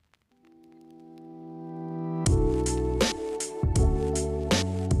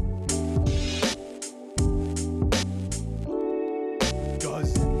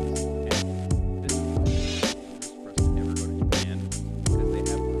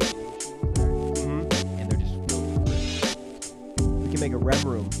make a rem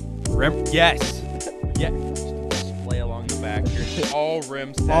room. Yes. Yeah. Display along the back here. All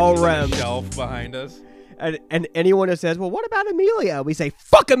rims. All On rims. the shelf behind us. And anyone who says, well, what about Amelia? We say,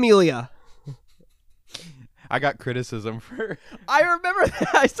 fuck Amelia. I got criticism for. I remember that.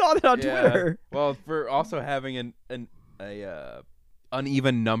 I saw that on Twitter. Well, for also having an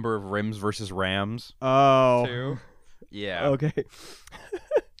uneven number of rims versus rams. Oh. Too. Yeah. Okay.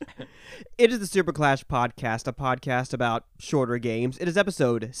 It is the Super Clash Podcast, a podcast about shorter games. It is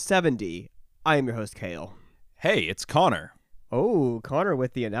episode 70. I am your host, Kale. Hey, it's Connor. Oh, Connor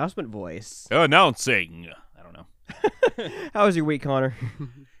with the announcement voice. Announcing. I don't know. How was your week, Connor?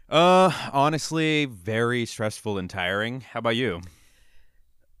 Honestly, very stressful and tiring. How about you?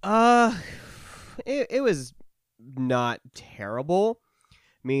 It was not terrible.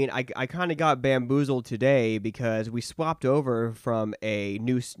 I mean, I kind of got bamboozled today because we swapped over from a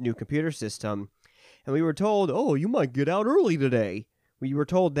new computer system, and we were told, oh, you might get out early today. We were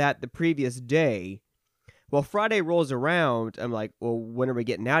told that the previous day. Well, Friday rolls around, I'm like, well, when are we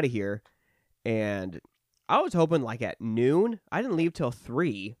getting out of here? And I was hoping like at noon. I didn't leave till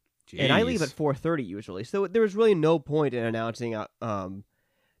 3, and I leave at 4:30 usually. So there was really no point in announcing that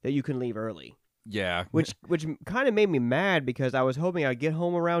you can leave early. Yeah. Which kind of made me mad because I was hoping I'd get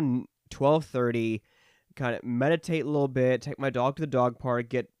home around 12:30, kind of meditate a little bit, take my dog to the dog park,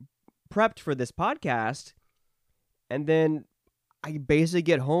 get prepped for this podcast, and then I basically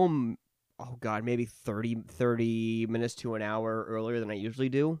get home, oh God, maybe 30 minutes to an hour earlier than I usually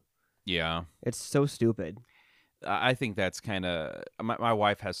do. Yeah. It's so stupid. I think that's kind of... My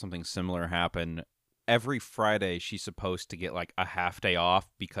wife has something similar happen. Every Friday, she's supposed to get like a half day off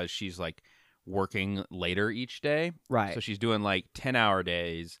because she's like working later each day. Right. So she's doing like 10-hour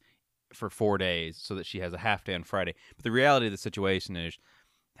days for 4 days so that she has a half day on Friday. But the reality of the situation is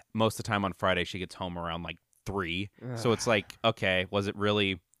most of the time on Friday, she gets home around like 3. So it's like, okay, was it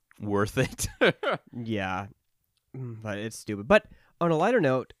really worth it? Yeah. But it's stupid. But on a lighter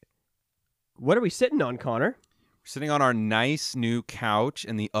note, what are we sitting on, Connor? We're sitting on our nice new couch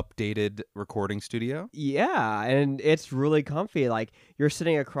in the updated recording studio. Yeah, and it's really comfy. Like, you're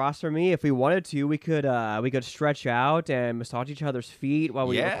sitting across from me. If we wanted to, we could stretch out and massage each other's feet while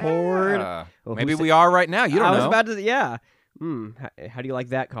we record. Well, maybe we are right now. You don't know. I was about to, yeah. How do you like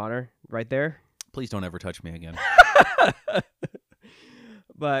that, Connor? Right there? Please don't ever touch me again.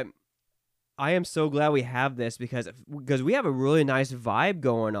 But I am so glad we have this because we have a really nice vibe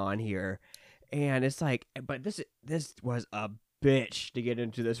going on here. And it's like, but this was a bitch to get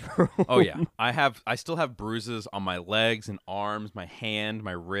into this room. Oh yeah, I still have bruises on my legs and arms, my hand,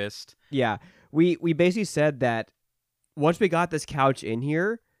 my wrist. Yeah, we basically said that once we got this couch in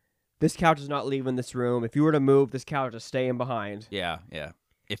here, this couch is not leaving this room. If you were to move, this couch is staying behind. Yeah.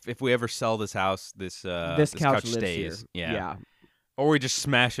 If we ever sell this house, this couch lives stays. Here. Yeah. Or we just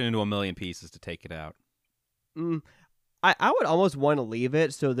smash it into a million pieces to take it out. I would almost want to leave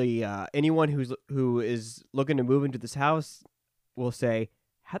it so the anyone who is looking to move into this house will say,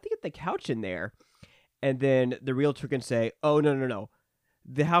 how'd they get the couch in there? And then the realtor can say, oh, no.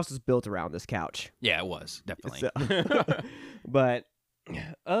 The house is built around this couch. Yeah, it was. Definitely. But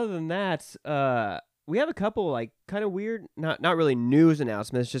other than that, we have a couple like kind of weird, not really news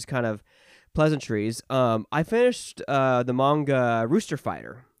announcements, just kind of pleasantries. I finished the manga Rooster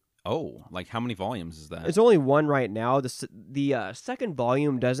Fighter. Oh, like how many volumes is that? It's only one right now. The second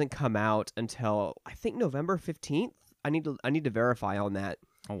volume doesn't come out until I think November 15th. I need to verify on that.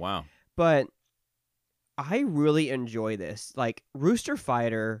 Oh wow. But I really enjoy this. Like Rooster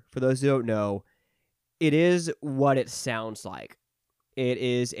Fighter, for those who don't know, it is what it sounds like. It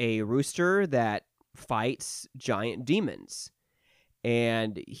is a rooster that fights giant demons.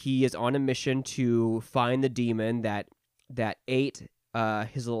 And he is on a mission to find the demon that ate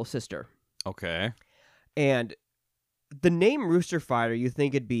his little sister. Okay. And the name Rooster Fighter, you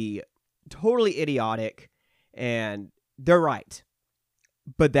think it'd be totally idiotic, and they're right.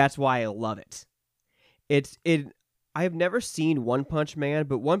 But that's why I love it. I've never seen One Punch Man,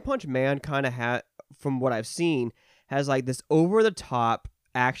 but One Punch Man kind of from what I've seen, has like this over-the-top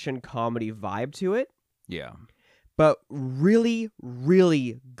action comedy vibe to it. Yeah. But really,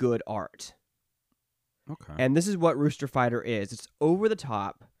 really good art. Okay. And this is what Rooster Fighter is. It's over the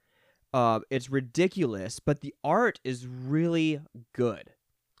top. It's ridiculous, but the art is really good.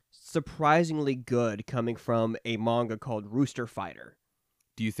 Surprisingly good coming from a manga called Rooster Fighter.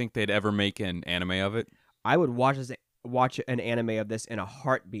 Do you think they'd ever make an anime of it? I would watch an anime of this in a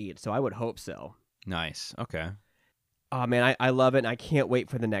heartbeat, so I would hope so. Nice. Okay. Oh man, I love it, and I can't wait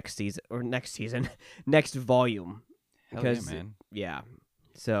for the next volume. Hell Because yeah, man. yeah.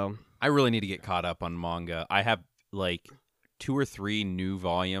 So I really need to get caught up on manga. I have like 2 or 3 new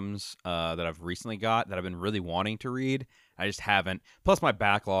volumes that I've recently got that I've been really wanting to read. I just haven't. Plus, my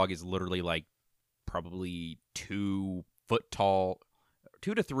backlog is literally like probably 2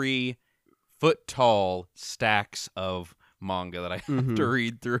 to 3 foot tall stacks of manga that I have to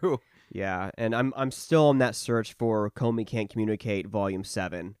read through. Yeah, and I'm still on that search for Comey Can't Communicate Volume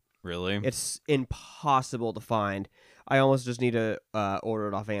 7. Really? It's impossible to find. I almost just need to order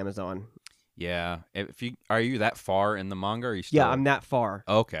it off Amazon. Yeah. Are you that far in the manga? Or are you still... Yeah, I'm that far.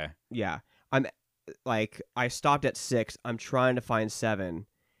 Okay. Yeah, I'm like I stopped at 6. I'm trying to find 7,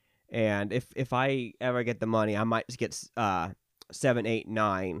 and if I ever get the money, I might just get 7, 8,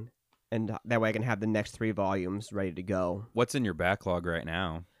 9, and that way I can have the next 3 volumes ready to go. What's in your backlog right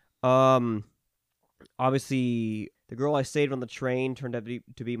now? Obviously, The Girl I Saved on the Train turned out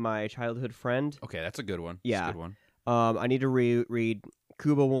to be my childhood friend. Okay, that's a good one. Yeah. That's a good one. I need to read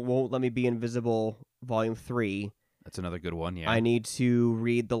Kubo Won't Let Me Be Invisible, Volume 3. That's another good one, yeah. I need to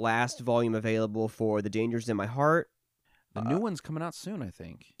read the last volume available for The Dangers in My Heart. The new one's coming out soon, I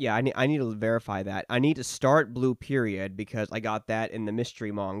think. Yeah, I need to verify that. I need to start Blue Period because I got that in the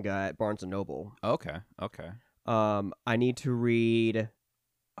mystery manga at Barnes & Noble. Okay. I need to read...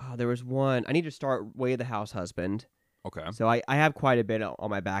 there was one... I need to start Way of the House Husband. Okay. So I have quite a bit on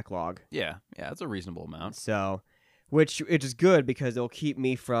my backlog. Yeah, that's a reasonable amount. So, which is good because it'll keep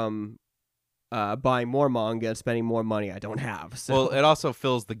me from buying more manga and spending more money I don't have. So. Well, it also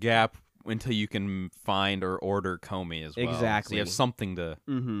fills the gap until you can find or order Comey as well. Exactly. So you have something to...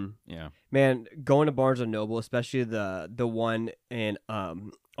 Mm-hmm. Yeah. Man, going to Barnes & Noble, especially the one in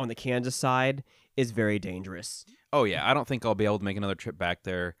on the Kansas side, is very dangerous. Oh, yeah. I don't think I'll be able to make another trip back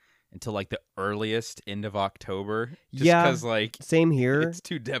there until, like, the earliest end of October. Just Yeah. because, like... Same here. It's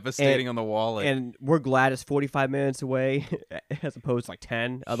too devastating on the wallet. And we're glad it's 45 minutes away as opposed to like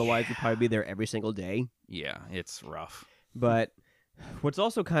 10. Otherwise, we'd probably be there every single day. Yeah, it's rough. But what's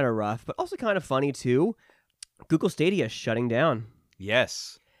also kind of rough, but also kind of funny too, Google Stadia is shutting down.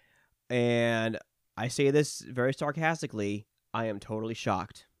 Yes. And I say this very sarcastically, I am totally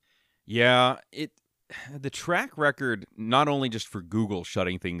shocked. Yeah, the track record, not only just for Google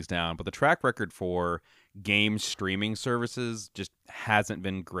shutting things down, but the track record for game streaming services just hasn't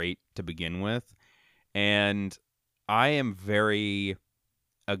been great to begin with. And I am very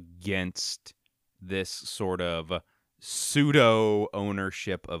against this sort of pseudo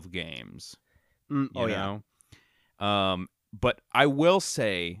ownership of games. Yeah. But I will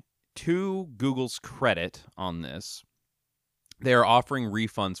say, to Google's credit on this, they are offering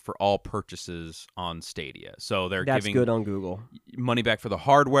refunds for all purchases on Stadia. So they're That's giving good on Google. money back for the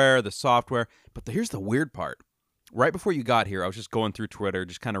hardware, the software. But here's the weird part. Right before you got here, I was just going through Twitter,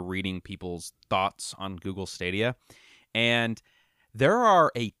 just kind of reading people's thoughts on Google Stadia. And there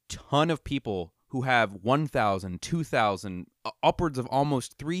are a ton of people who have $1,000, $2,000, upwards of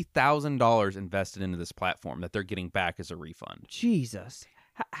almost $3,000 invested into this platform that they're getting back as a refund. Jesus.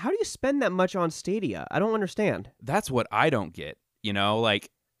 How do you spend that much on Stadia? I don't understand. That's what I don't get. Like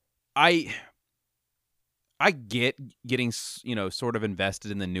I get getting, sort of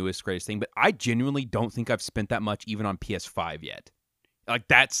invested in the newest, greatest thing, but I genuinely don't think I've spent that much even on PS5 yet. Like,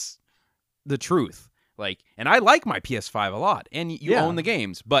 that's the truth. Like, and I like my PS5 a lot, and you own the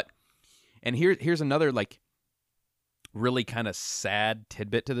games, but, and here's another, like, really kind of sad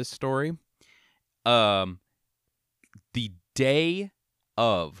tidbit to this story. The day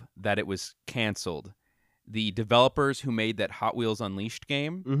of that it was canceled, the developers who made that Hot Wheels Unleashed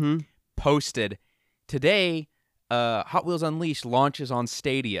game posted, today, Hot Wheels Unleashed launches on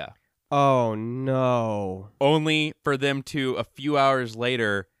Stadia. Oh, no. Only for them to, a few hours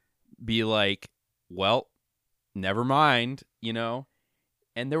later, be like, well, never mind,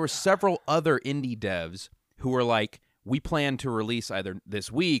 And there were several other indie devs who were like, we plan to release either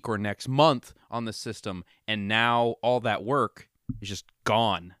this week or next month on the system, and now all that work is just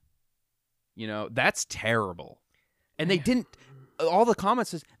gone. That's terrible. And they didn't... All the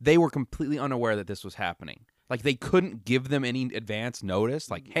comments is they were completely unaware that this was happening. Like, they couldn't give them any advance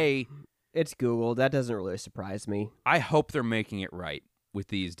notice. Like, hey... It's Google. That doesn't really surprise me. I hope they're making it right with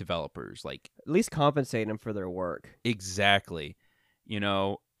these developers. Like, at least compensate them for their work. Exactly.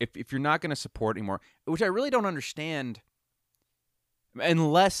 If you're not going to support anymore, which I really don't understand,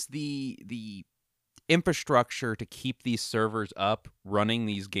 unless the infrastructure to keep these servers up running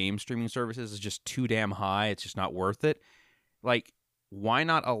these game streaming services is just too damn high, it's just not worth it. Like, why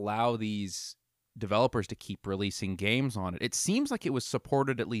not allow these developers to keep releasing games on it? It seems like it was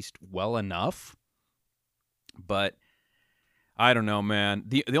supported at least well enough, but I don't know, man.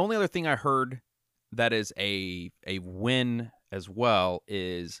 The only other thing I heard that is a win as well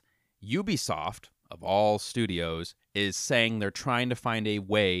is Ubisoft, of all studios, is saying they're trying to find a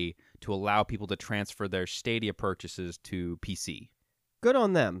way to allow people to transfer their Stadia purchases to PC. Good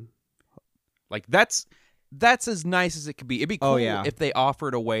on them. Like, that's as nice as it could be. It'd be cool if they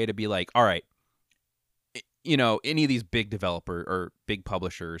offered a way to be like, all right, you know, any of these big developer or big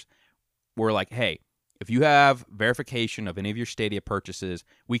publishers were like, hey, if you have verification of any of your Stadia purchases,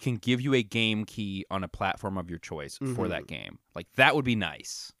 we can give you a game key on a platform of your choice for that game. Like, that would be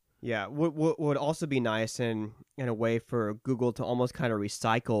nice. Yeah, what would also be nice in a way for Google to almost kind of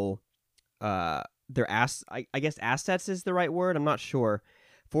recycle their I guess assets is the right word. I'm not sure.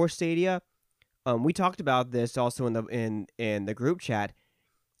 For Stadia, we talked about this also in the group chat.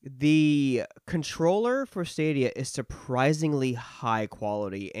 The controller for Stadia is surprisingly high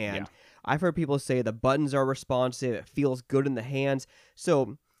quality, and I've heard people say the buttons are responsive. It feels good in the hands.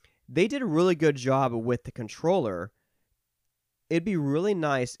 So they did a really good job with the controller. It'd be really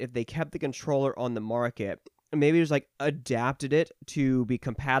nice if they kept the controller on the market and maybe just like adapted it to be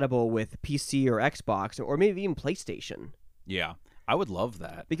compatible with PC or Xbox or maybe even PlayStation. Yeah, I would love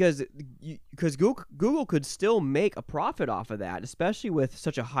that. Because Google could still make a profit off of that, especially with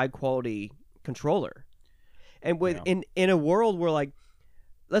such a high quality controller. And with in a world where, like,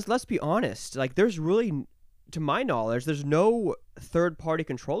 let's be honest, like, there's really, to my knowledge, there's no third party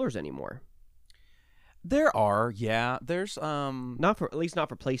controllers anymore. There are, yeah. There's not for, at least not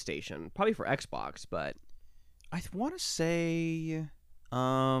for PlayStation. Probably for Xbox, but I want to say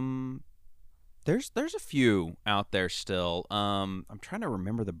there's a few out there still. I'm trying to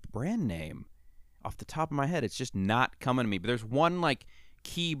remember the brand name off the top of my head. It's just not coming to me. But there's one like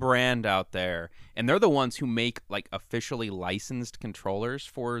key brand out there, and they're the ones who make like officially licensed controllers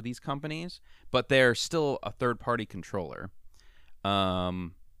for these companies, but they're still a third-party controller.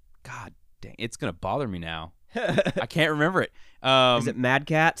 God dang, it's gonna bother me now. I can't remember it. Is it Mad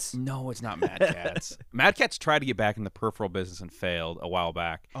Catz? No, it's not Mad Catz. Mad Catz tried to get back in the peripheral business and failed a while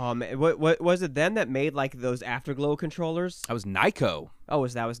back. What was it then that made like those Afterglow controllers? That was Nyko. Oh,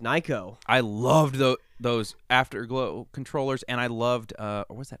 that was Nyko. I loved those Afterglow controllers, and I loved or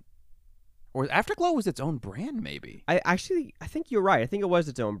was that? Or Afterglow was its own brand, maybe. I think you're right. I think it was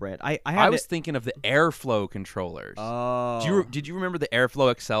its own brand. I was thinking of the Airflow controllers. Oh. Did you remember the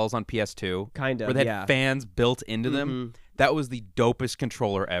Airflow XLs on PS2? Kind of, where they had fans built into them? That was the dopest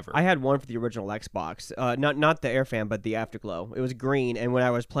controller ever. I had one for the original Xbox. Not the Air Fan, but the Afterglow. It was green, and when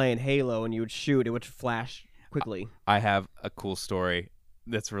I was playing Halo and you would shoot, it would flash quickly. I have a cool story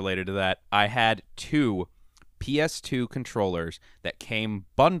that's related to that. I had 2 PS2 controllers that came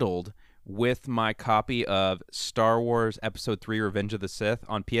bundled with my copy of Star Wars Episode 3 Revenge of the Sith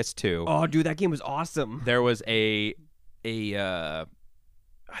on PS2. Oh, dude, that game was awesome. There was I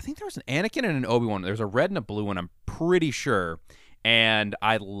think there was an Anakin and an Obi-Wan. There's a red and a blue one, I'm pretty sure. And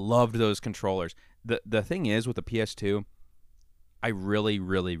I loved those controllers. The thing is, with the PS2, I really,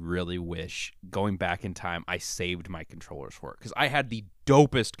 really, really wish, going back in time, I saved my controllers for it. Because I had the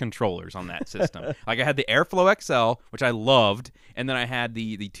dopest controllers on that system. Like, I had the Airflow XL, which I loved, and then I had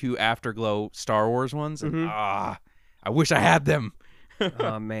the 2 Afterglow Star Wars ones. And, I wish I had them.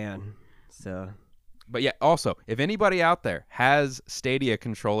 Oh, man. So... But yeah, also, if anybody out there has Stadia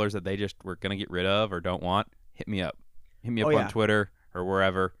controllers that they just were going to get rid of or don't want, hit me up. Hit me up on Twitter or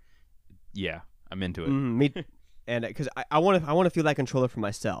wherever. Yeah, I'm into it. Me, and because I want to feel that controller for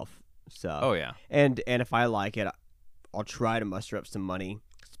myself. So. Oh yeah. And if I like it, I'll try to muster up some money.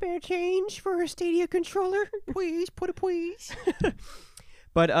 Spare change for a Stadia controller, please. Please.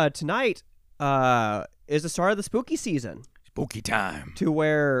 But tonight is the start of the spooky season. Spooky time. To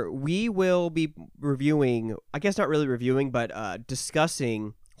where we will be reviewing, I guess not really reviewing, but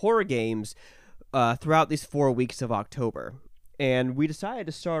discussing horror games throughout these 4 weeks of October. And we decided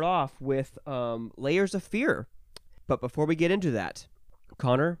to start off with Layers of Fear. But before we get into that,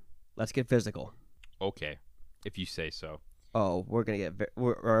 Connor, let's get physical. Okay, if you say so. Oh, we're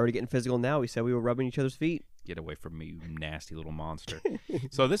already getting physical now. We said we were rubbing each other's feet. Get away from me, you nasty little monster.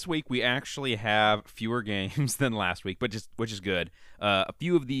 So this week we actually have fewer games than last week, which is good. A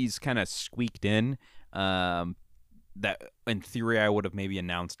few of these kind of squeaked in that in theory I would have maybe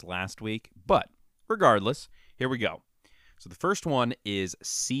announced last week. But regardless, here we go. So the first one is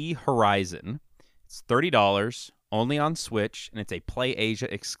Sea Horizon. It's $30, only on Switch, and it's a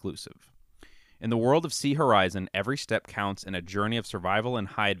PlayAsia exclusive. In the world of Sea Horizon, every step counts in a journey of survival and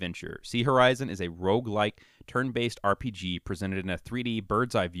high adventure. Sea Horizon is a roguelike, turn-based RPG presented in a 3D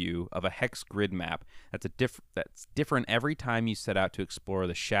bird's-eye view of a hex grid map that's different every time you set out to explore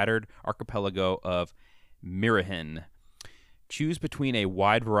the shattered archipelago of Mirihen. Choose between a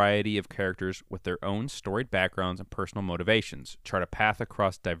wide variety of characters with their own storied backgrounds and personal motivations. Chart a path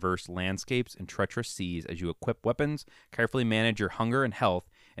across diverse landscapes and treacherous seas as you equip weapons, carefully manage your hunger and health,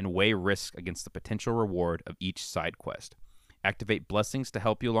 and weigh risk against the potential reward of each side quest. Activate blessings to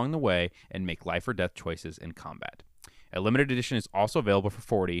help you along the way and make life or death choices in combat. A limited edition is also available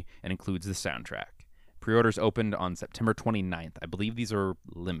for $40 and includes the soundtrack. Pre-orders opened on September 29th. I believe these are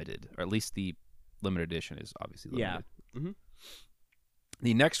limited, or at least the limited edition is obviously limited. Yeah. Mm-hmm.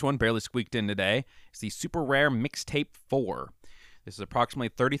 The next one, barely squeaked in today, is the Super Rare Mixtape 4. This is approximately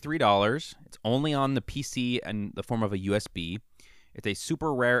 $33. It's only on the PC in the form of a USB. It's a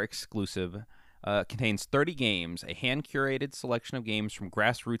Super Rare exclusive. Contains 30 games, a hand-curated selection of games from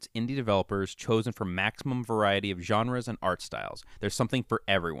grassroots indie developers chosen for maximum variety of genres and art styles. There's something for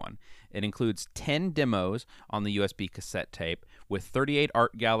everyone. It includes 10 demos on the USB cassette tape with 38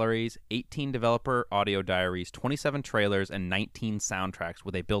 art galleries, 18 developer audio diaries, 27 trailers, and 19 soundtracks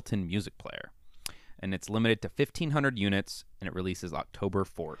with a built-in music player. And it's limited to 1,500 units, and it releases October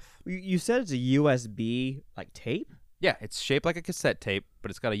 4th. You said it's a USB like tape? Yeah, it's shaped like a cassette tape, but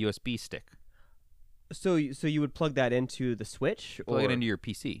it's got a USB stick. So you would plug that into the Switch? Plug it into your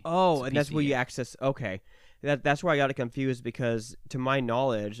PC. Oh, It's a and that's PC where you game. access. Okay, that's where I got it confused because, to my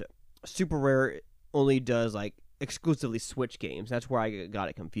knowledge, Super Rare only does like exclusively Switch games. That's where I got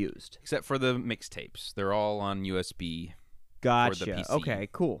it confused. Except for the mixtapes. They're all on USB. Gotcha. PC. Okay,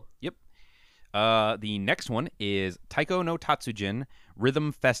 cool. Yep. The next one is Taiko no Tatsujin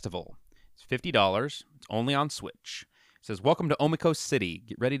Rhythm Festival. It's $50. It's only on Switch. It says, welcome to Omiko City.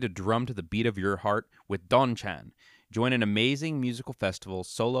 Get ready to drum to the beat of your heart with Don-chan. Join an amazing musical festival,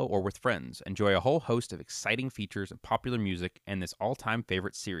 solo or with friends. Enjoy a whole host of exciting features and popular music and this all-time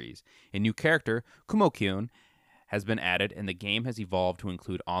favorite series. A new character, Kumo-kyun, has been added, and the game has evolved to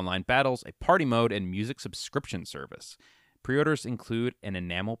include online battles, a party mode, and music subscription service. Pre-orders include an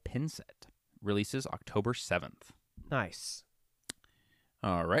enamel pin set. Releases October 7th. Nice.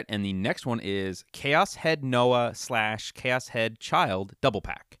 All right, and the next one is Chaos Head Noah / Chaos Head Child Double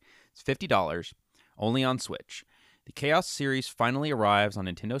Pack. It's $50, only on Switch. The Chaos series finally arrives on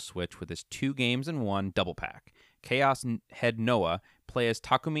Nintendo Switch with this 2 games in 1 double pack. Chaos Head Noah, play as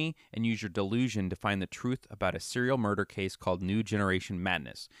Takumi and use your delusion to find the truth about a serial murder case called New Generation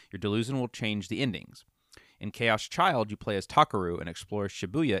Madness. Your delusion will change the endings. In Chaos Child, you play as Takaru and explore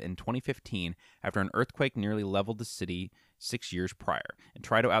Shibuya in 2015 after an earthquake nearly leveled the city 6 years prior, and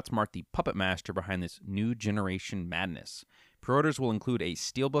try to outsmart the puppet master behind this New Generation Madness. Pre-orders will include a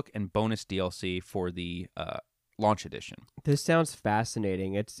steelbook and bonus DLC for the launch edition. This sounds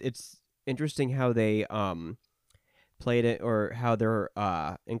fascinating. It's interesting how they played it, or how they're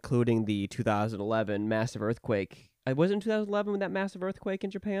including the 2011 massive earthquake. Wasn't 2011 that massive earthquake in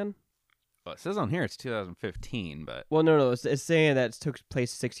Japan? Well, it says on here it's 2015, but Well, no, it's saying that it took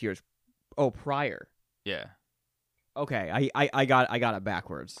place 6 years. Oh, prior. yeah, Okay, I got it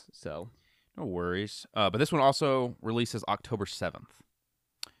backwards. So no worries. But this one also releases October 7th.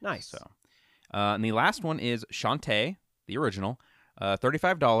 nice. So, and the last one is Shantae, the original,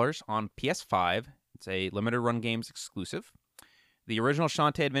 $35 on PS5. It's a limited run games exclusive. The original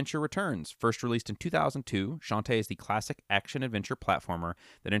Shantae adventure returns. First released in 2002, Shantae is the classic action-adventure platformer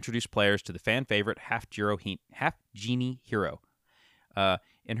that introduced players to the fan-favorite half-genie hero.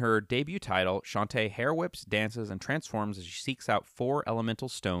 In her debut title, Shantae hair whips, dances, and transforms as she seeks out 4 elemental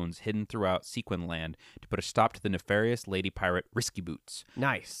stones hidden throughout Sequin Land to put a stop to the nefarious lady pirate Risky Boots.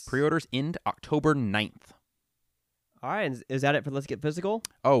 Nice. Pre-orders end October 9th. All right, and is that it for Let's Get Physical?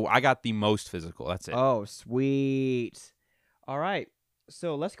 Oh, I got the most physical. That's it. Oh, sweet. All right,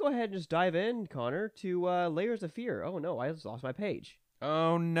 so let's go ahead and just dive in, Connor, to Layers of Fear. Oh, no, I just lost my page.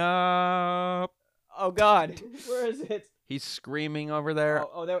 Oh, no. Oh, God. Where is it? He's screaming over there.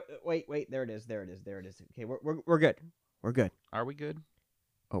 Oh, there. Wait. There it is. Okay, we're good. We're good. Are we good?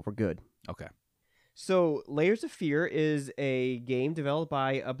 Oh, we're good. Okay. So, Layers of Fear is a game developed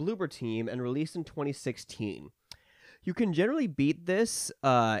by a Bloober team and released in 2016. You can generally beat this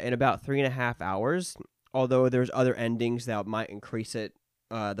in about 3.5 hours, although there's other endings that might increase it,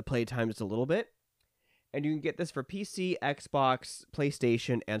 the play time just a little bit. And you can get this for PC, Xbox,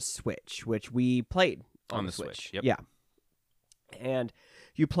 PlayStation, and Switch, which we played on the Switch. Switch, yep. Yeah. And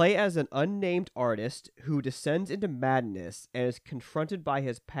you play as an unnamed artist who descends into madness and is confronted by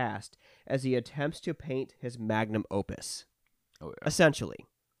his past as he attempts to paint his magnum opus, Oh, yeah. essentially.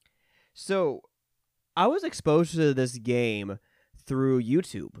 So, I was exposed to this game through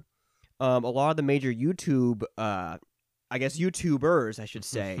YouTube. A lot of the major YouTube, I guess YouTubers, I should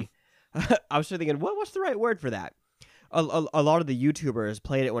say. I was thinking, what's the right word for that? a lot of the YouTubers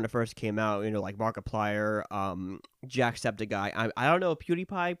played it when it first came out. You know, like Markiplier, Jacksepticeye. I don't know if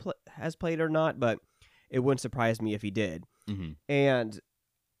PewDiePie has played it or not, but it wouldn't surprise me if he did. Mm-hmm. And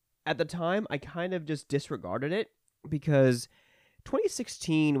at the time, I kind of just disregarded it because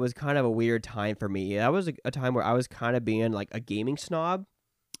 2016 was kind of a weird time for me. That was a time where I was kind of being like a gaming snob,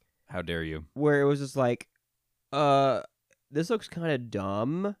 How dare you? where it was just like, this looks kind of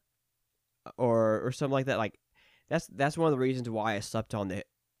dumb, or something like that. Like, that's one of the reasons why I slept on the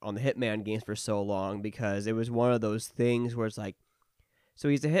Hitman games for so long, because it was one of those things where it's like, so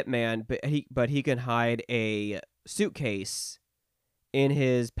he's a hitman, but he can hide a suitcase in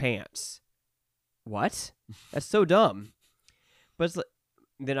his pants. What? That's so dumb. But it's like,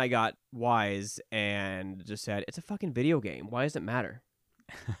 then I got wise and just said, it's a fucking video game. Why does it matter?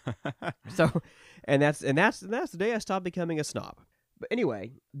 So, and that's the day I stopped becoming a snob. But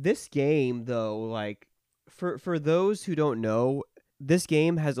anyway, this game though, like for those who don't know, this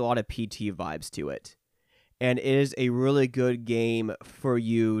game has a lot of PT vibes to it. And it is a really good game for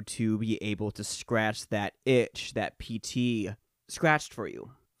you to be able to scratch that itch that PT scratched for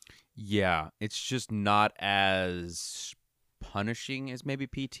you. Yeah, it's just not as punishing as maybe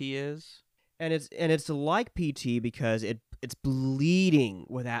PT is. And it's like PT because it's bleeding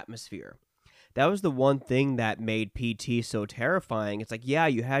with atmosphere. That was the one thing that made PT so terrifying. It's like, yeah,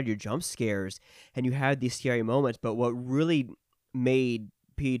 you had your jump scares and you had these scary moments, but what really made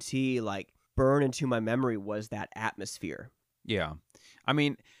PT like burn into my memory was that atmosphere. Yeah. I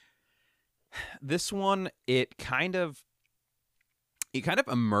mean, this one, it kind of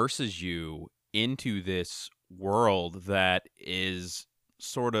immerses you into this world that is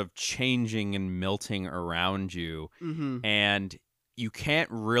sort of changing and melting around you. Mm-hmm. And you can't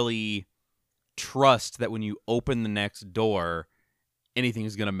really trust that when you open the next door,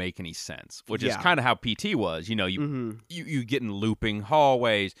 anything's going to make any sense, which is kind of how PT was. You know, you get in looping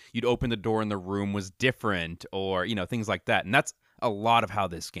hallways, you'd open the door and the room was different, or, you know, things like that. And that's a lot of how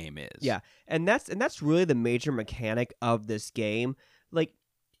this game is. Yeah. And that's really the major mechanic of this game. Like,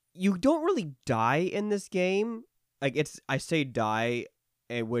 you don't really die in this game. Like, I say die,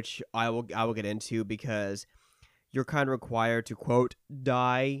 which I will get into, because you're kind of required to quote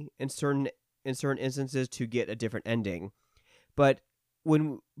die in certain instances to get a different ending. But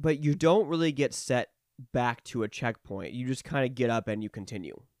you don't really get set back to a checkpoint. You just kind of get up and you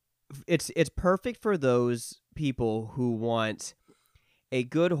continue. It's perfect for those people who want a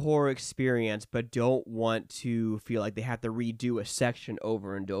good horror experience but don't want to feel like they have to redo a section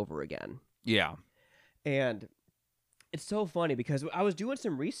over and over again. Yeah. And it's so funny because I was doing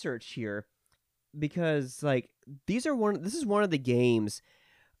some research here, because like this is one of the games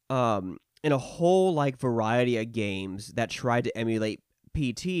in a whole like variety of games that tried to emulate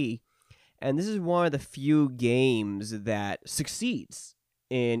PT, and this is one of the few games that succeeds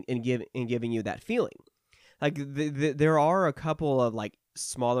in giving you that feeling. Like there are a couple of like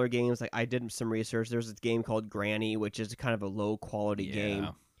smaller games. Like I did some research. There's a game called Granny, which is kind of a low quality game.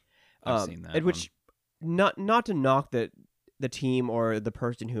 I've seen that. Which not to knock the team or the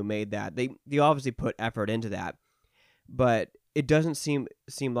person who made that. They obviously put effort into that, but it doesn't seem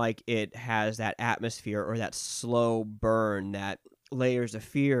like it has that atmosphere or that slow burn that Layers of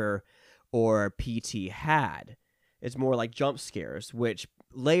Fear or PT had. It's more like jump scares, which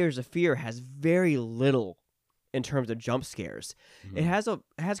Layers of Fear has very little in terms of jump scares. Mm-hmm. It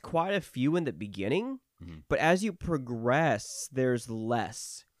has quite a few in the beginning, but as you progress, there's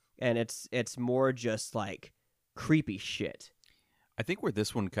less, and it's more just like creepy shit. I think where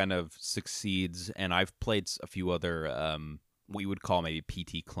this one kind of succeeds, and I've played a few other what you would call maybe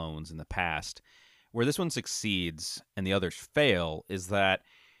PT clones in the past, where this one succeeds and the others fail, is that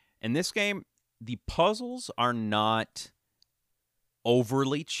in this game, the puzzles are not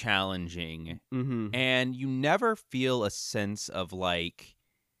overly challenging, and you never feel a sense of like,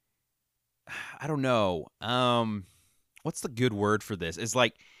 I don't know, what's the good word for this? It's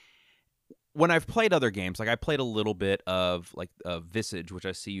like, when I've played other games, like I played a little bit of like Visage, which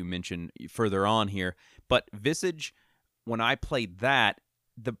I see you mention further on here, but Visage, when I played that,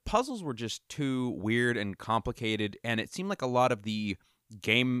 the puzzles were just too weird and complicated, and it seemed like a lot of the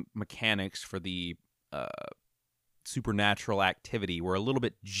game mechanics for the supernatural activity were a little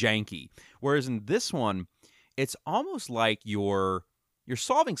bit janky. Whereas in this one, it's almost like you're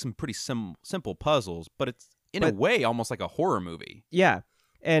solving some pretty simple puzzles, but it's in a way almost like a horror movie. Yeah.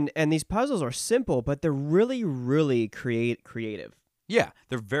 And these puzzles are simple, but they're really, really creative. Yeah,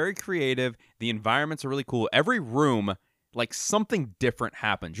 they're very creative. The environments are really cool. Every room, like something different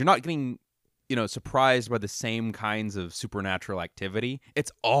happens. You're not getting, surprised by the same kinds of supernatural activity.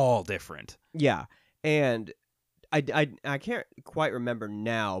 It's all different. Yeah, and I can't quite remember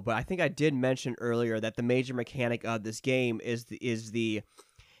now, but I think I did mention earlier that the major mechanic of this game is the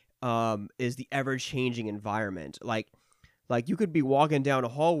ever changing environment. Like you could be walking down a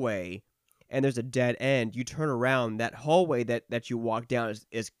hallway and there's a dead end. You turn around, that hallway that you walk down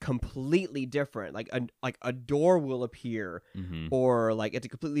is completely different. Like a door will appear, Mm-hmm. or like it's a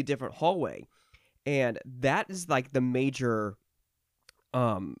completely different hallway, and that is like the major,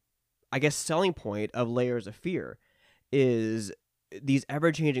 I guess, selling point of Layers of Fear, is these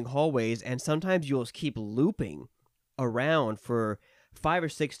ever changing hallways, and sometimes you'll keep looping around for 5 or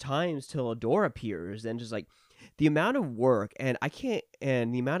 6 times till a door appears, and just like the amount of work and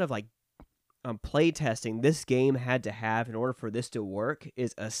the amount of like play testing this game had to have in order for this to work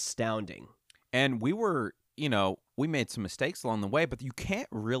is astounding. And we were, we made some mistakes along the way, but you can't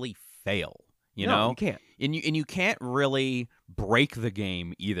really fail. You No, know, you can't. and you can't really break the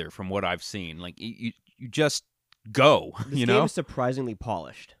game either, from what I've seen. Like you just go. This game is surprisingly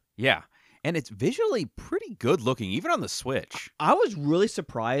polished. Yeah, and it's visually pretty good looking, even on the Switch. I was really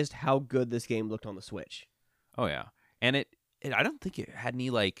surprised how good this game looked on the Switch. Oh yeah, and it I don't think it had any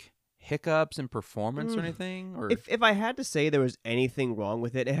like hiccups in performance or Mm. anything. Or If I had to say there was anything wrong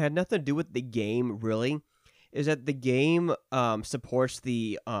with it, it had nothing to do with the game. Really, is that the game supports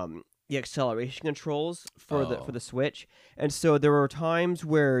the acceleration controls for Oh. the Switch, and so there were times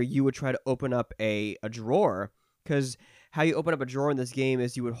where you would try to open up a drawer, because how you open up a drawer in this game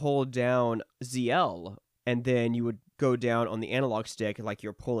is you would hold down ZL and then you would go down on the analog stick like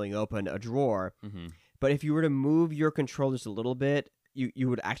you're pulling open a drawer. Mhm. But if you were to move your control just a little bit, you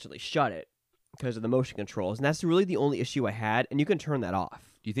would actually shut it because of the motion controls, and that's really the only issue I had. And you can turn that off.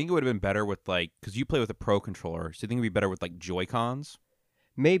 do you think it would have been better with because you play with a Pro controller? So do you think it'd be better with like Joy-Cons?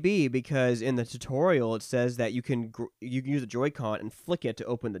 Maybe because in the tutorial it says that you can use a Joy-Con and flick it to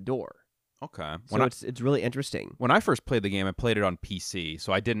open the door. Okay. So it's really interesting. When I first played the game, I played it on PC,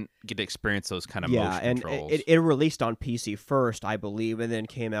 so I didn't get to experience those kind of Yeah, motion and controls. it released on PC first, I believe, and then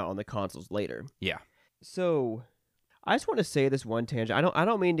came out on the consoles later. Yeah. So I just want to say this one tangent. I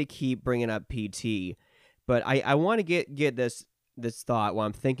don't mean to keep bringing up PT, but I want to get this thought while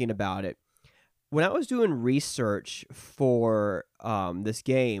I'm thinking about it. When I was doing research for this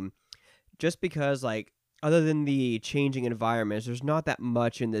game, just because like other than the changing environments, there's not that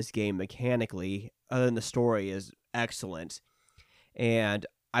much in this game mechanically, other than the story is excellent. And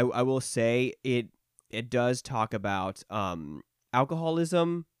I will say it does talk about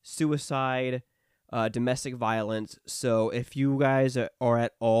alcoholism, suicide, domestic violence. So if you guys are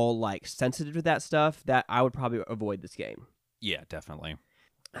at all like sensitive to that stuff, that I would probably avoid this game. Yeah, definitely.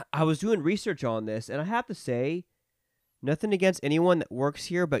 I was doing research on this, and I have to say, nothing against anyone that works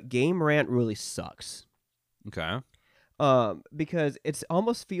here, but Game Rant really sucks. Okay. Because it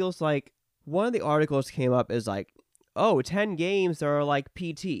almost feels like one of the articles came up as like, 10 games that are like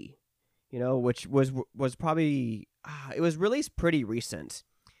PT, which was probably it was released pretty recent,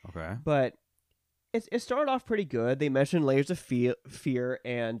 Okay. but it started off pretty good. They mentioned Layers of Fear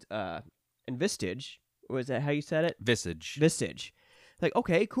and Vistage. Was that how you said it? Visage. Vistage. Like,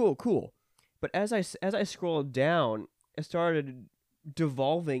 okay, cool. But as I scrolled down, it started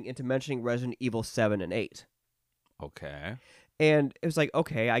devolving into mentioning Resident Evil 7 and 8. Okay. And it was like,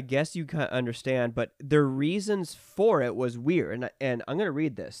 okay, I guess you kind of understand, but their reasons for it was weird. And I'm going to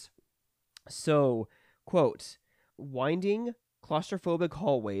read this. So, quote, winding claustrophobic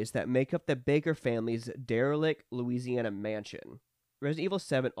hallways that make up the Baker family's derelict Louisiana mansion. Resident Evil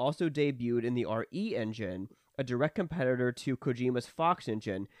 7 also debuted in the RE engine, a direct competitor to Kojima's Fox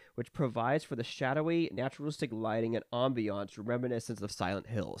engine, which provides for the shadowy, naturalistic lighting and ambiance reminiscent of Silent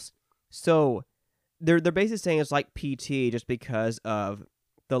Hills. So, they're basically saying it's like PT just because of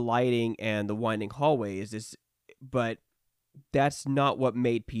the lighting and the winding hallways, but that's not what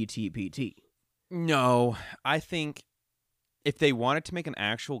made PT. No, I think if they wanted to make an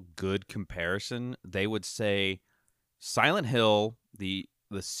actual good comparison, they would say Silent Hill, the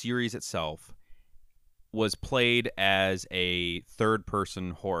series itself, was played as a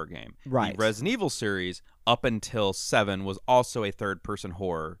third-person horror game. Right. The Resident Evil series, up until 7, was also a third-person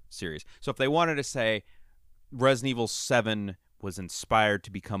horror series. So if they wanted to say Resident Evil 7 was inspired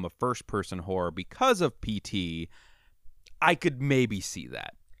to become a first-person horror because of PT, I could maybe see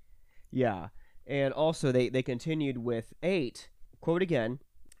that. Yeah. And also, they continued with 8, quote again,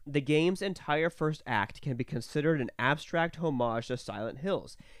 the game's entire first act can be considered an abstract homage to Silent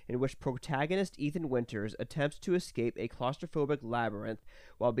Hills, in which protagonist Ethan Winters attempts to escape a claustrophobic labyrinth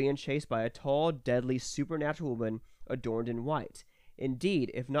while being chased by a tall, deadly, supernatural woman adorned in white.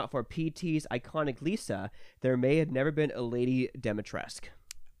 Indeed, if not for PT's iconic Lisa, there may have never been a Lady Dimitrescu.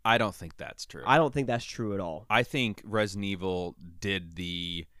 I don't think that's true. I don't think that's true at all. I think Resident Evil did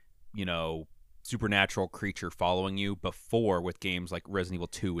the, supernatural creature following you before with games like Resident Evil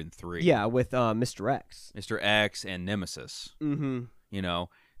 2 and 3. Yeah, with Mr. X. Mr. X and Nemesis. Mm-hmm.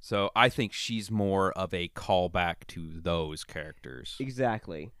 So I think she's more of a callback to those characters.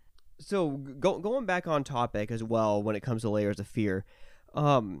 Exactly. So going back on topic as well when it comes to Layers of Fear,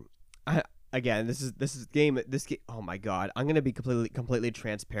 this game. Oh my God, I'm gonna be completely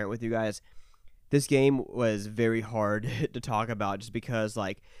transparent with you guys. This game was very hard to talk about just because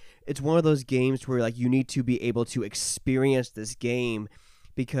it's one of those games where you need to be able to experience this game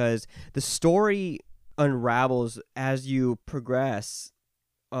because the story unravels as you progress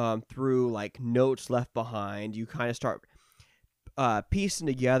through notes left behind. You kind of start piecing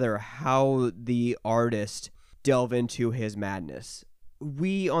together how the artist delve into his madness.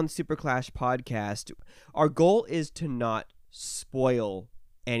 We on Super Clash Podcast, our goal is to not spoil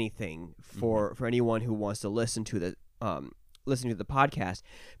anything for anyone who wants to listen to the podcast,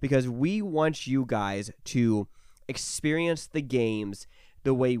 because we want you guys to experience the games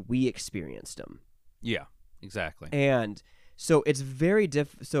the way we experienced them. Yeah, exactly. And so it's very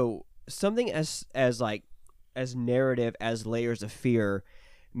so something as narrative as Layers of Fear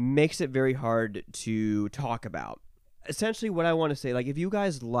makes it very hard to talk about. Essentially what I want to say, if you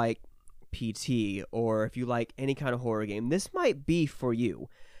guys like PT or if you like any kind of horror game, this might be for you,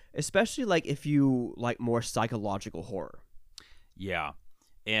 especially if you like more psychological horror. Yeah,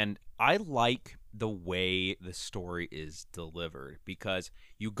 and I like the way the story is delivered because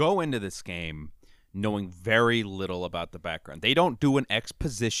you go into this game knowing very little about the background. They don't do an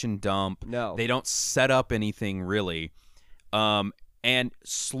exposition dump. No. They don't set up anything really. And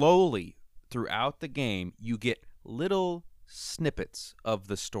slowly throughout the game, you get little snippets of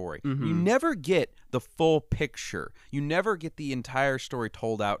the story. Mm-hmm. You never get the full picture. You never get the entire story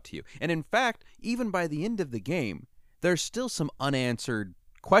told out to you. And in fact, even by the end of the game, there's still some unanswered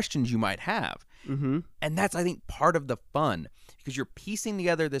questions you might have. Mm-hmm. And that's, I think, part of the fun, because you're piecing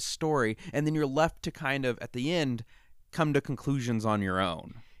together this story and then you're left to kind of, at the end, come to conclusions on your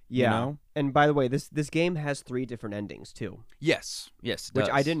own. Yeah. And by the way, this game has 3 different endings too. Yes, it which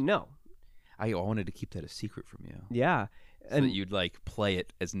does. I didn't know. I wanted to keep that a secret from you. Yeah. So that you'd play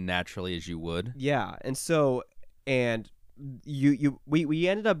it as naturally as you would. Yeah. And so, we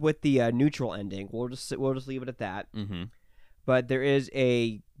ended up with the neutral ending. We'll just leave it at that. Mm-hmm. But there is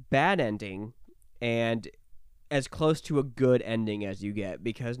a bad ending, and as close to a good ending as you get,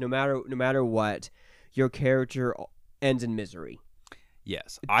 because no matter what, your character ends in misery.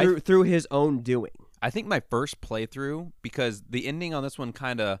 Yes, through his own doing. I think my first playthrough, because the ending on this one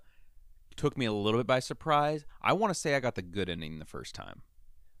kind of took me a little bit by surprise. I want to say I got the good ending the first time.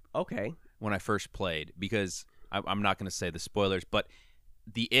 Okay. When I first played, because I'm not going to say the spoilers, but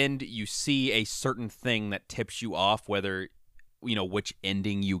the end, you see a certain thing that tips you off whether, which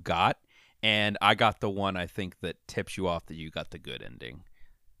ending you got. And I got the one, I think, that tips you off that you got the good ending.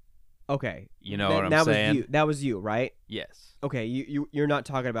 Okay. You know what I'm saying? That was you, right? Yes. Okay, you're not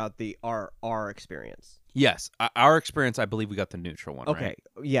talking about the our experience. Yes, our experience, I believe we got the neutral one, Okay,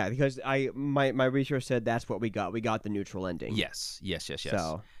 right? yeah, because my research said that's what we got. We got the neutral ending. Yes.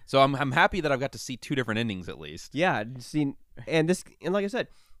 So I'm happy that I've got to see 2 different endings at least. yeah, and like I said,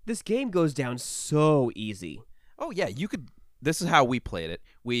 this game goes down so easy. Oh yeah, this is how we played it.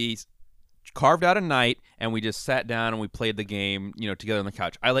 We carved out a night and we just sat down and we played the game, together on the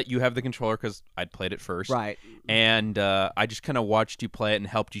couch. I let you have the controller because I'd played it first, right? And I just kind of watched you play it and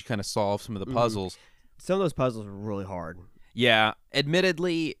helped you kind of solve some of the puzzles. Some of those puzzles were really hard. Yeah,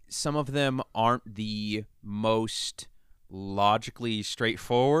 admittedly, some of them aren't the most logically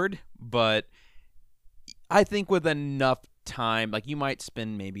straightforward, but I think with enough time, you might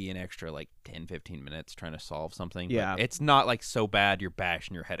spend maybe an extra 10-15 minutes trying to solve something. Yeah, but it's not so bad you're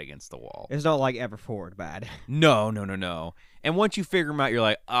bashing your head against the wall. It's not like Ever Forward bad. No. And once you figure them out, you're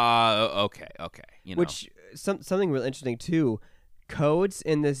like, okay. Which something really interesting too. Codes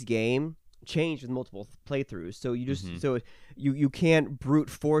in this game change with multiple playthroughs, so you just you can't brute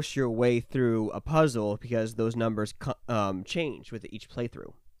force your way through a puzzle because those numbers change with each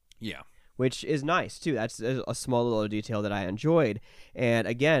playthrough. Yeah. Which is nice too. That's a small little detail that I enjoyed. And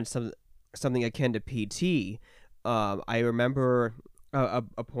again, something akin to PT. I remember a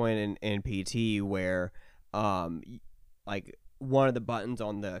point in PT where, one of the buttons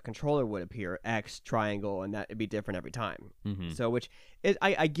on the controller would appear X, triangle, and that would be different every time. Mm-hmm. So, which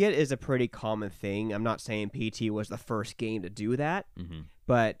I get is a pretty common thing. I'm not saying PT was the first game to do that,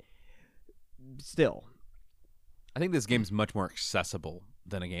 but still, I think this game's much more accessible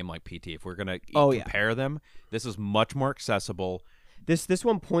than a game like PT. If we're gonna Oh, yeah. compare them, this is much more accessible. This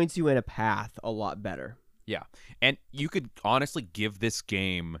one points you in a path a lot better. Yeah. And you could honestly give this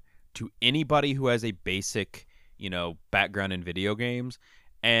game to anybody who has a basic, background in video games,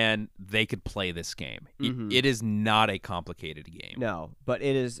 and they could play this game. Mhm. It is not a complicated game. No, but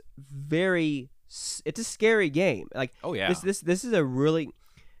it is it's a scary game. Like, Oh yeah. this is a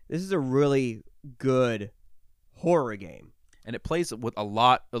really good horror game. And it plays with a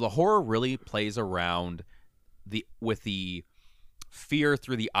lot. The horror really plays around with the fear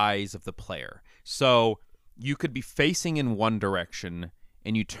through the eyes of the player. So you could be facing in one direction,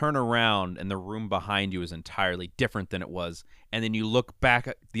 and you turn around, and the room behind you is entirely different than it was. And then you look back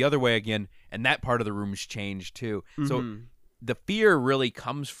the other way again, and that part of the room's changed too. So Mhm. the fear really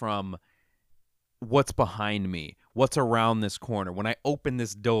comes from what's behind me, what's around this corner. When I open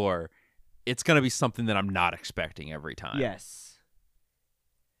this door, it's going to be something that I'm not expecting every time. Yes.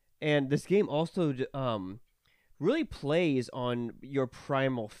 And this game also really plays on your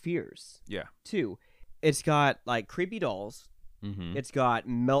primal fears Yeah. too. It's got like creepy dolls. Mm-hmm. It's got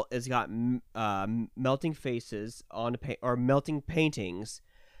melting faces on or melting paintings.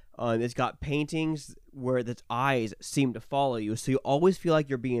 It's got paintings where the eyes seem to follow you, so you always feel like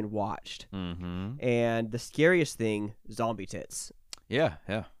you're being watched. Mm-hmm. And the scariest thing, zombie tits, Yeah,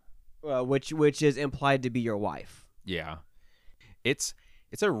 yeah. which is implied to be your wife. Yeah. It's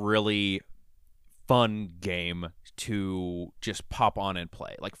a really fun game to just pop on and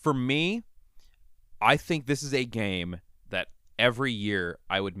play. Like for me, I think this is a game that every year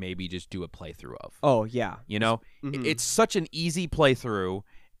I would maybe just do a playthrough of. Oh yeah, Mhm. It's such an easy playthrough.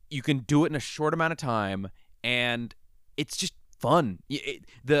 You can do it in a short amount of time, and it's just fun.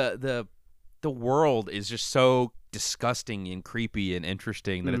 The world is just so disgusting and creepy and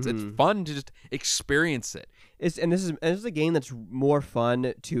interesting that it's Mhm. fun to just experience it. this is a game that's more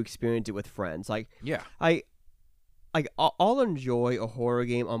fun to experience it with friends. Like Yeah. I'll enjoy a horror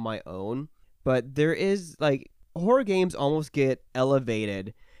game on my own, but there is like horror games almost get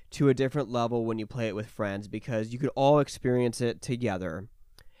elevated to a different level when you play it with friends because you could all experience it together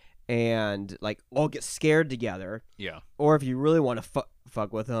and like all get scared together. Yeah. Or if you really want to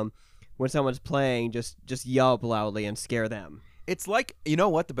fuck with them, when someone's playing, just yell up loudly and scare them. It's like, you know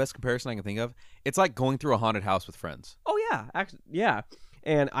what, the best comparison I can think of? It's like going through a haunted house with friends. Oh yeah, actually, yeah.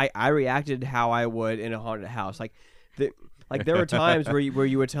 And I reacted how I would in a haunted house. Like there were times where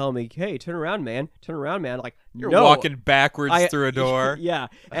you would tell me, "Hey, turn around, man. Turn around, man." Like You're no. walking backwards through a door. Yeah,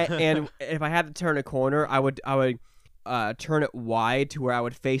 and if I had to turn a corner, I would turn it wide to where I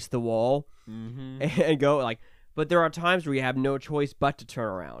would face the wall Mm-hmm. and go like. But there are times where you have no choice but to turn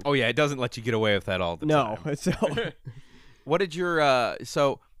around. Oh yeah, it doesn't let you get away with that all the No, time. so What did your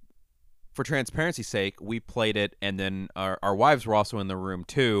so for transparency's sake, we played it, and then our wives were also in the room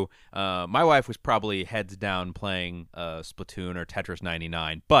too. My wife was probably heads down playing Splatoon or Tetris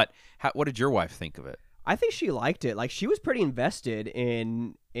 99. But what did your wife think of it? I think she liked it. Like she was pretty invested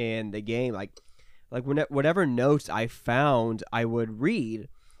in the game. Like whatever notes I found, I would read,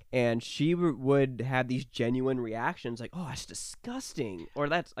 and she would have these genuine reactions, like, "Oh, that's disgusting," or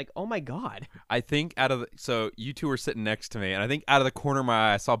 "That's like, oh my god." I think so you two were sitting next to me, and I think out of the corner of my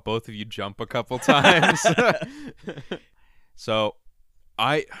eye, I saw both of you jump a couple times. So,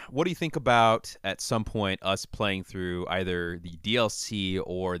 what do you think about at some point us playing through either the DLC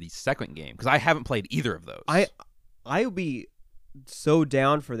or the second game? Because I haven't played either of those. I would be so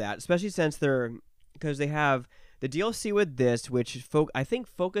down for that, especially since because they have the DLC with this, which I think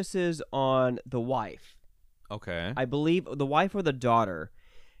focuses on the wife. Okay. I believe the wife or the daughter.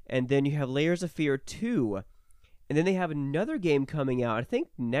 And then you have Layers of Fear 2. And then they have another game coming out, I think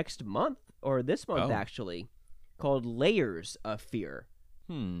next month or this month actually, called Layers of Fear.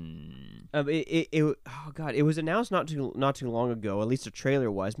 It was announced not too long ago. At least a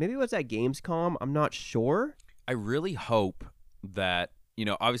trailer was. Maybe it was at Gamescom. I'm not sure. I really hope that,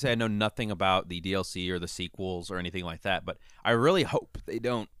 obviously I know nothing about the DLC or the sequels or anything like that, but I really hope they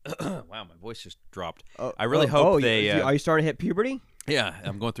don't. Wow, my voice just dropped. I really hope they. Are you starting to hit puberty? Yeah,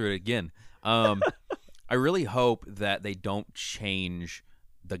 I'm going through it again. I really hope that they don't change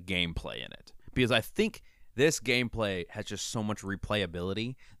the gameplay in it, because I think this gameplay has just so much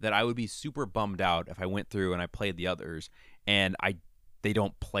replayability that I would be super bummed out if I went through and I played the others and they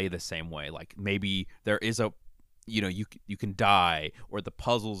don't play the same way. Like maybe there is you can die, or the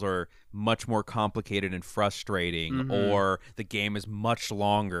puzzles are much more complicated and frustrating, or the game is much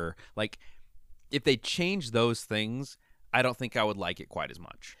longer. Like if they change those things, I don't think I would like it quite as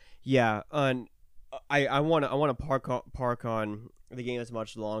much. Yeah, I want to park on the game as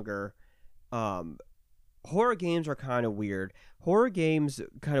much longer. Horror games are kind of weird. Horror games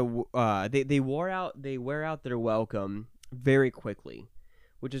kind of they wear out their welcome very quickly,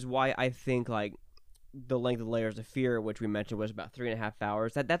 which is why I think like the length of Layers of Fear, which we mentioned was about 3.5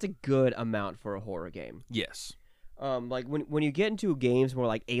 hours. That's a good amount for a horror game. Yes. Like when you get into games more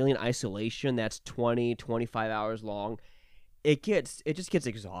like Alien Isolation, that's 20-25 hours long. It just gets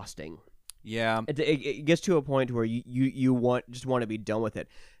exhausting. Yeah. It gets to a point where you want to be done with it.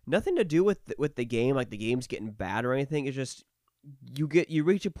 Nothing to do with the game, like the game's getting bad or anything. It's just you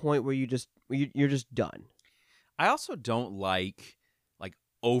reach a point where you're just done. I also don't like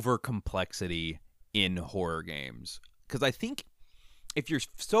over complexity in horror games, because I think if you're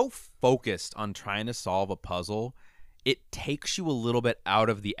so focused on trying to solve a puzzle, it takes you a little bit out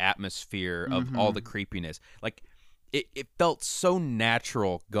of the atmosphere of all the creepiness. Like it felt so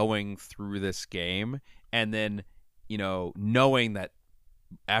natural going through this game, and then knowing that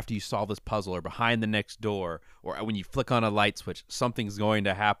after you solve this puzzle or behind the next door or when you flick on a light switch, something's going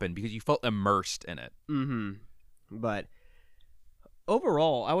to happen because you felt immersed in it. But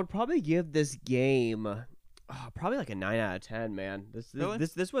overall, I would probably give this game probably like a 9 out of 10, man.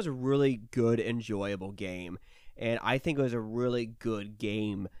 This was a really good, enjoyable game, and I think it was a really good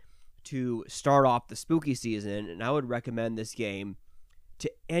game to start off the spooky season. And I would recommend this game to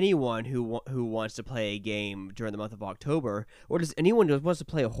anyone who wants to play a game during the month of October, or just anyone who wants to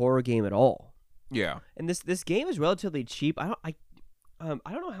play a horror game at all. Yeah, and this game is relatively cheap. I don't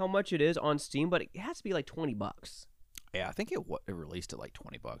know how much it is on Steam, but it has to be like $20. Yeah, I think it released at like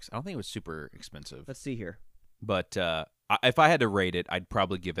 $20. I don't think it was super expensive. Let's see here. But if I had to rate it, I'd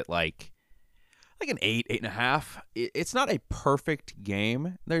probably give it like an 8.5. It's not a perfect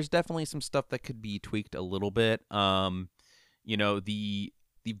game. There's definitely some stuff that could be tweaked a little bit. The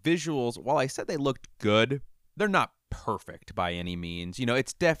visuals, while I said they looked good, they're not perfect by any means.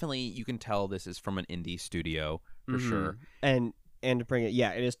 It's definitely, you can tell this is from an indie studio for sure. And to bring it,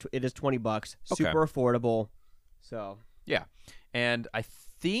 yeah, it is $20, super affordable. So yeah, and I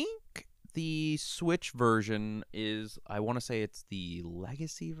think the Switch version is, I want to say it's the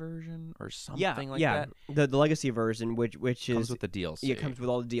Legacy version or something like that. The Legacy version, which comes is with the DLC. Yeah, it comes with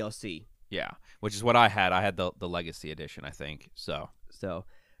all the DLC. Yeah, which is what I had. I had the Legacy edition, I think. So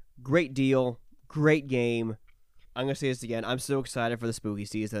great deal, great game. I'm gonna say this again. I'm so excited for the spooky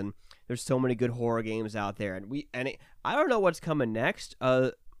season. There's so many good horror games out there, I don't know what's coming next.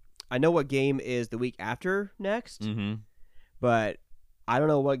 I know what game is the week after next, but I don't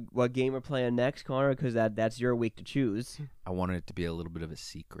know what game we're playing next, Connor, because that's your week to choose. I wanted it to be a little bit of a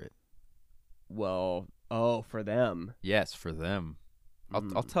secret. Well, for them. Yes, for them.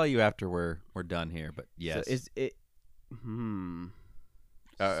 I'll tell you after we're done here, but yes. So is it?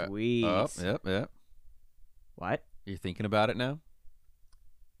 Sweet. Yep. What? You're thinking about it now?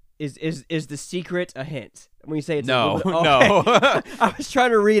 Is the secret a hint? When you say it's no, okay. no. I was trying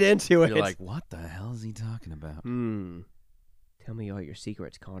to read into it. You're like, what the hell is he talking about? Tell me all your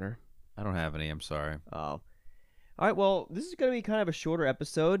secrets, Connor. I don't have any. I'm sorry. Oh. All right. Well, this is going to be kind of a shorter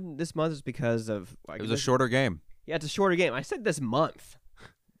episode this month, is because of it was a shorter game. Yeah, it's a shorter game. I said this month.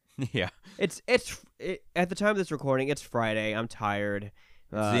 Yeah. It's at the time of this recording, it's Friday. I'm tired.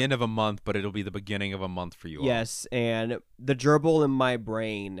 It's the end of a month, but it'll be the beginning of a month for you all. Yes, and the gerbil in my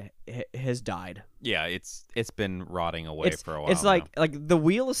brain has died. Yeah, it's been rotting away for a while. It's like the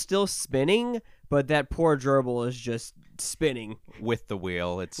wheel is still spinning, but that poor gerbil is just spinning with the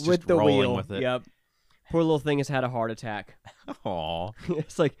wheel. It's with just the rolling wheel. with it. Yep. Poor little thing has had a heart attack. Aw.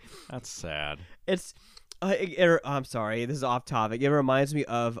 It's like, that's sad. It's I'm sorry, this is off topic. It reminds me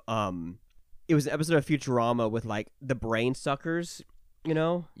of it was an episode of Futurama with like the brain suckers.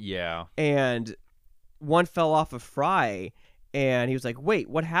 Yeah. And one fell off of Fry, and he was like, wait,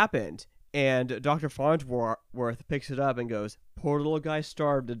 what happened? And Dr. Farnsworth picks it up and goes, poor little guy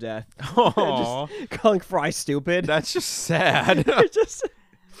starved to death. Just calling Fry stupid. That's just sad.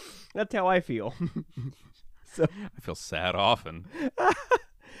 That's how I feel. So I feel sad often.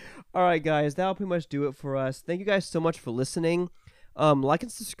 All right, guys, that'll pretty much do it for us. Thank you guys so much for listening. Like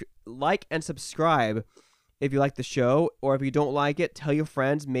and subscribe if you like the show, or if you don't like it, tell your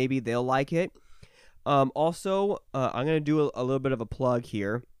friends. Maybe they'll like it. Also, I'm going to do a little bit of a plug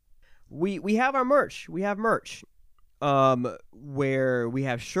here. We have our merch. We have merch where we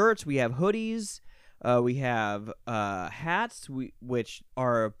have shirts, we have hoodies, we have hats, which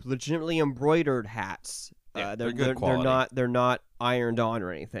are legitimately embroidered hats. Yeah, they're good quality. They're not ironed on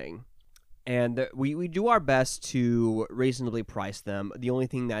or anything. And we do our best to reasonably price them. The only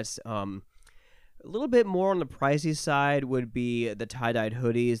thing that's a little bit more on the pricey side would be the tie-dyed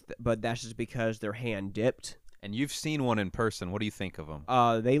hoodies, but that's just because they're hand-dipped. And you've seen one in person. What do you think of them?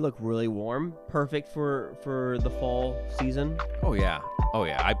 They look really warm. Perfect for the fall season. Oh, yeah.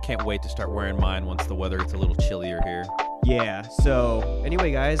 I can't wait to start wearing mine once the weather gets a little chillier here. Yeah. So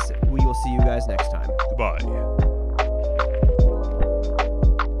anyway, guys, we will see you guys next time. Goodbye.